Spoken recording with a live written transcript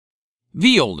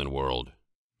The Olden World,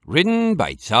 written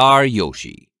by Czar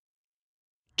Yoshi.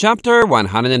 Chapter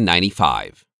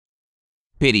 195.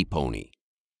 Pity Pony.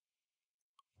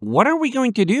 What are we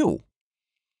going to do?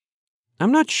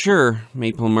 I'm not sure,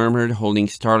 Maple murmured, holding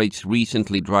Starlight's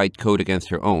recently dried coat against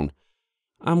her own.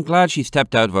 I'm glad she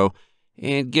stepped out, though.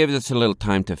 It gives us a little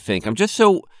time to think. I'm just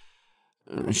so...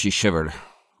 She shivered.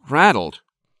 Rattled.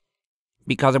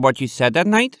 Because of what you said that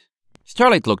night?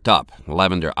 Starlight looked up,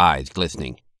 lavender eyes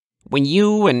glistening. When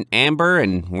you and Amber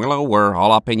and Willow were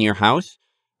all up in your house?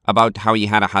 About how you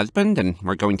had a husband and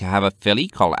were going to have a filly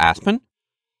called Aspen?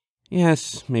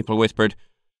 Yes, Maple whispered.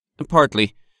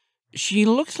 Partly. She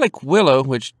looks like Willow,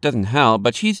 which doesn't help,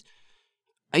 but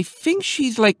I think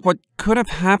she's like what could have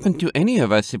happened to any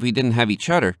of us if we didn't have each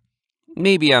other.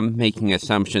 Maybe I'm making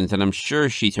assumptions, and I'm sure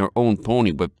she's her own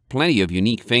pony with plenty of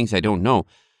unique things I don't know,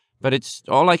 but it's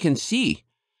all I can see.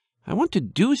 I want to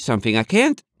do something. I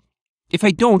can't. If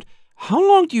I don't, how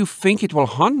long do you think it will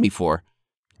haunt me for?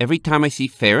 Every time I see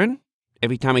Farron?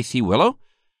 Every time I see Willow?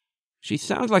 She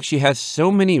sounds like she has so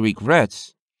many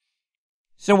regrets.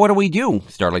 So what do we do?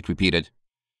 Starlight repeated.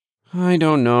 I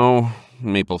don't know,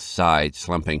 Maple sighed,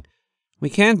 slumping. We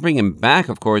can't bring him back,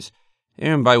 of course.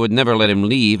 Erenby would never let him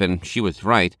leave, and she was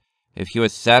right. If he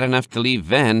was sad enough to leave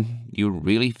then, you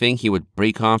really think he would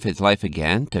break off his life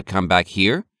again to come back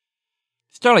here?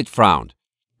 Starlight frowned.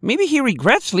 Maybe he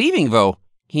regrets leaving, though.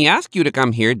 He asked you to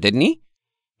come here, didn't he?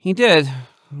 He did.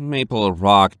 Maple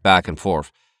rocked back and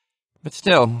forth. But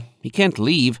still, he can't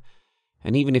leave.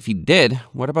 And even if he did,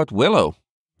 what about Willow?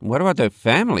 What about their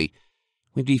family?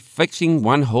 We'd be fixing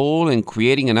one hole and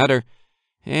creating another,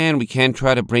 and we can't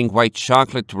try to bring white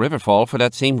chocolate to Riverfall for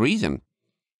that same reason.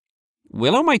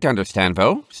 Willow might understand,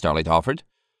 though, Starlight offered.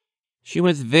 She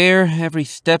was there every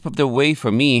step of the way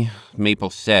for me, Maple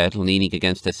said, leaning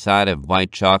against the side of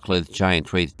White Chocolate's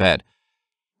giant raised bed.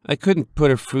 I couldn't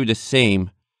put her through the same.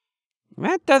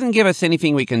 That doesn't give us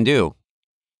anything we can do.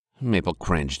 Maple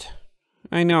cringed.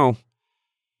 I know.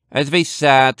 As they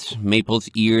sat, Maple's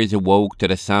ears awoke to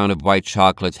the sound of White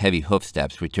Chocolate's heavy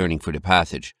hoofsteps returning through the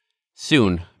passage.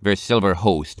 Soon, their silver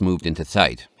host moved into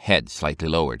sight, head slightly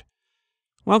lowered.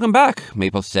 Welcome back,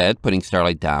 Maple said, putting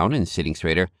Starlight down and sitting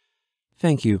straighter.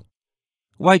 Thank you.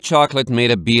 White Chocolate made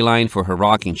a beeline for her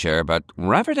rocking chair, but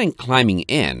rather than climbing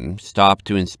in, stopped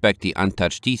to inspect the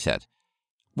untouched tea set.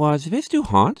 Was this too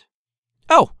hot?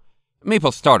 Oh!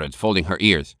 Maple started, folding her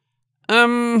ears.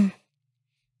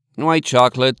 White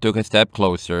Chocolate took a step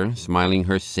closer, smiling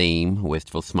her same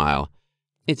wistful smile.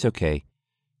 It's okay.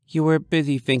 You were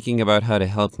busy thinking about how to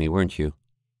help me, weren't you?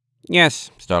 Yes,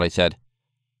 Starlight said.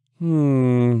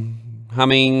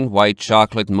 Humming, White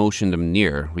Chocolate motioned them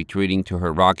near, retreating to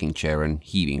her rocking chair and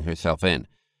heaving herself in.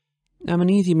 I'm an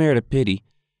easy mare to pity.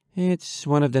 It's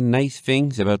one of the nice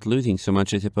things about losing so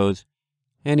much, I suppose.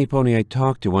 Any pony I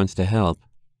talk to wants to help.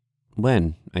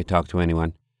 When I talk to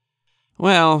anyone.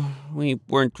 Well, we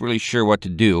weren't really sure what to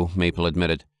do, Maple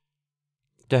admitted.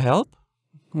 To help?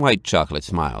 White Chocolate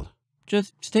smiled.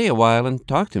 Just stay a while and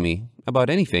talk to me about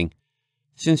anything.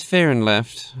 Since Farron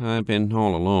left, I've been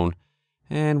all alone.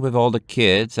 And with all the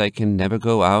kids, I can never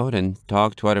go out and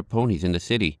talk to other ponies in the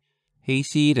city.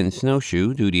 Hayseed and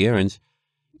Snowshoe do the errands.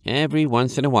 Every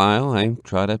once in a while, I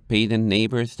try to pay the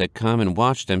neighbors to come and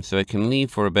watch them so I can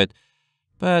leave for a bit,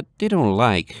 but they don't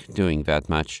like doing that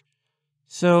much.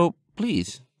 So,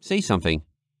 please, say something.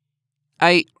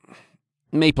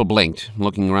 Maple blinked,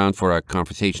 looking around for a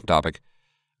conversation topic.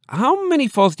 How many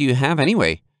falls do you have,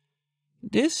 anyway?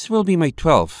 This will be my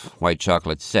 12th, White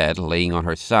Chocolate said, laying on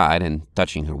her side and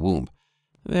touching her womb.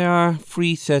 There are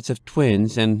 3 sets of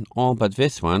twins, and all but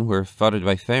this one were fathered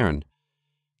by Farron.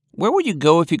 Where would you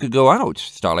go if you could go out?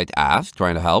 Starlight asked,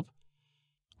 trying to help.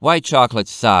 White Chocolate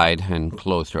sighed and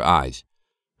closed her eyes.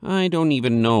 I don't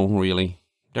even know, really.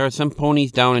 There are some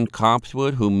ponies down in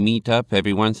Copsewood who meet up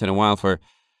every once in a while for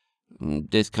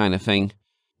this kind of thing.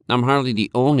 I'm hardly the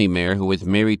only mare who was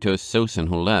married to a Sosan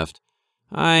who left.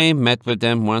 I met with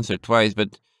them once or twice,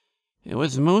 but it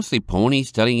was mostly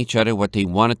ponies telling each other what they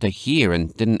wanted to hear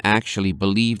and didn't actually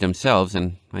believe themselves,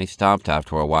 and I stopped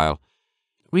after a while.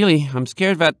 Really, I'm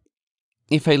scared that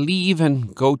if I leave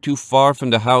and go too far from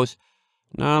the house,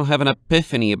 I'll have an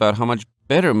epiphany about how much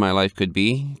better my life could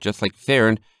be, just like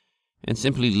Farron, and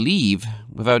simply leave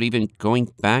without even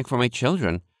going back for my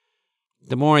children.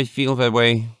 The more I feel that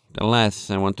way, the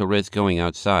less I want to risk going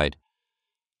outside.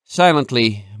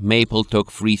 Silently, Maple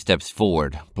took 3 steps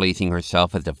forward, placing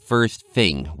herself as the first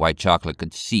thing White Chocolate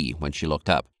could see when she looked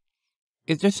up.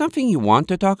 Is there something you want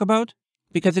to talk about?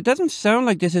 Because it doesn't sound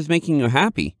like this is making you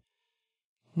happy.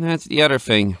 That's the other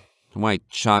thing. White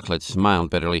Chocolate smiled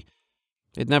bitterly.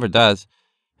 It never does.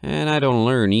 And I don't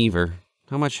learn either.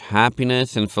 How much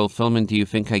happiness and fulfillment do you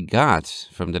think I got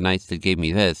from the nights that gave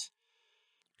me this?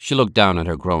 She looked down at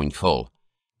her growing foal.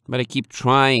 But I keep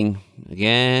trying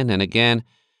again and again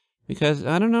because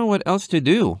I don't know what else to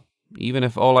do, even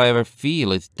if all I ever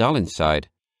feel is dull inside.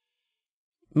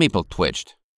 Maple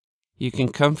twitched. You can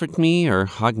comfort me or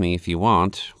hug me if you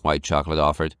want, White Chocolate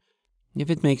offered. If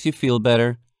it makes you feel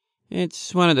better.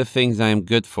 It's one of the things I am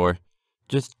good for.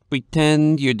 Just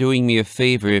pretend you're doing me a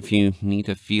favor if you need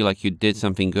to feel like you did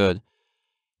something good.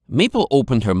 Maple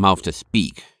opened her mouth to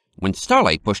speak, when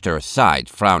Starlight pushed her aside,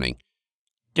 frowning.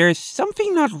 There's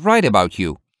something not right about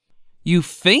you. You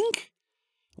think?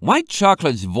 White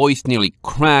Chocolate's voice nearly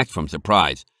cracked from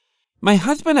surprise. My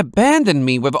husband abandoned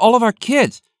me with all of our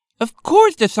kids. Of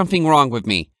course there's something wrong with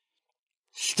me.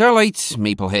 Starlight,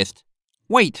 Maple hissed.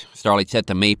 Wait, Starlight said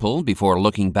to Maple before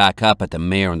looking back up at the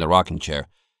mare in the rocking chair.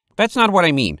 That's not what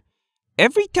I mean.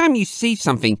 Every time you say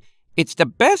something, it's the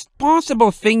best possible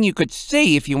thing you could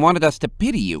say if you wanted us to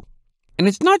pity you. And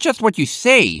it's not just what you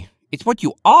say, it's what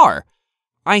you are.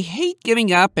 I hate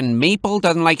giving up, and Maple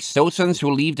doesn't like Sosans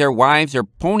who leave their wives or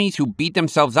ponies who beat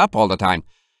themselves up all the time.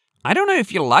 I don't know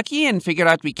if you're lucky and figure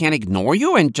out we can't ignore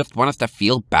you and just want us to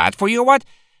feel bad for you or what,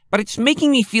 but it's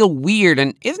making me feel weird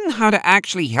and isn't how to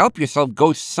actually help yourself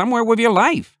go somewhere with your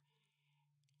life.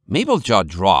 Maple's jaw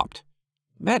dropped.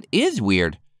 That is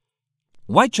weird.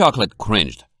 White Chocolate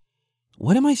cringed.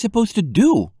 What am I supposed to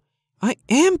do? I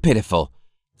am pitiful.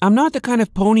 I'm not the kind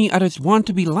of pony others want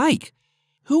to be like.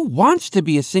 Who wants to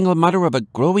be a single mother of a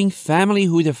growing family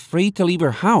who's afraid to leave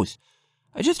her house?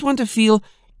 I just want to feel...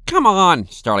 Come on,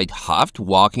 Starlight huffed,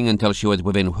 walking until she was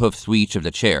within hoof's reach of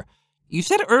the chair. You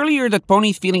said earlier that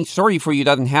ponies feeling sorry for you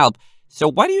doesn't help, so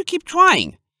why do you keep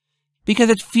trying? Because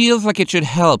it feels like it should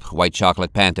help, White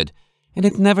Chocolate panted. And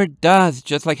it never does,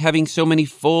 just like having so many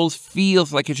foals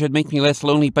feels like it should make me less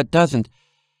lonely, but doesn't.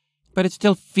 But it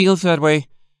still feels that way.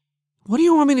 What do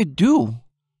you want me to do?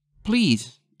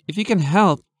 Please, if you can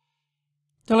help.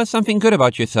 Tell us something good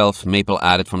about yourself, Maple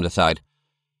added from the side.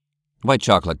 White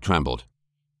Chocolate trembled.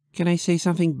 Can I say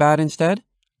something bad instead?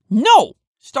 No!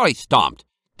 Starlight stomped.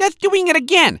 That's doing it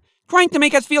again, trying to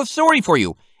make us feel sorry for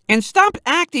you. And stop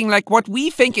acting like what we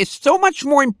think is so much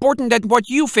more important than what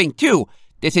you think, too.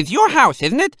 This is your house,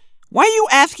 isn't it? Why are you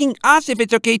asking us if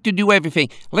it's okay to do everything,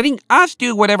 letting us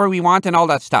do whatever we want and all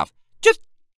that stuff? Just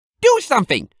do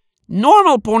something.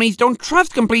 Normal ponies don't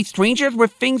trust complete strangers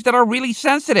with things that are really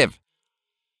sensitive.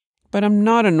 But I'm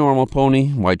not a normal pony,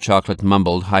 White Chocolate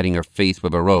mumbled, hiding her face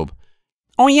with a robe.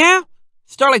 Oh yeah?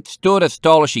 Starlight stood as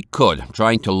tall as she could,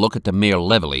 trying to look at the mare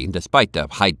levelly, despite the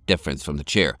height difference from the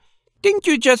chair. Didn't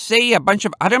you just say a bunch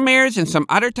of other mares in some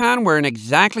other town were in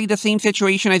exactly the same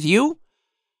situation as you?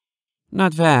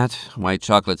 Not that, White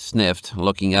Chocolate sniffed,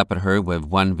 looking up at her with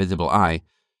one visible eye.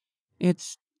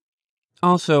 It's...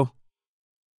 also...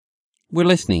 We're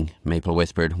listening, Maple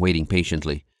whispered, waiting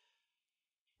patiently.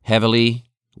 Heavily,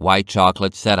 White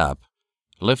Chocolate sat up,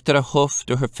 lifted a hoof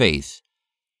to her face,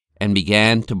 and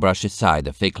began to brush aside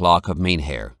the thick lock of mane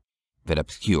hair that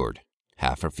obscured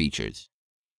half her features.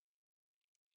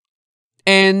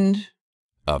 End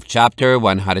of chapter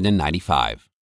 195.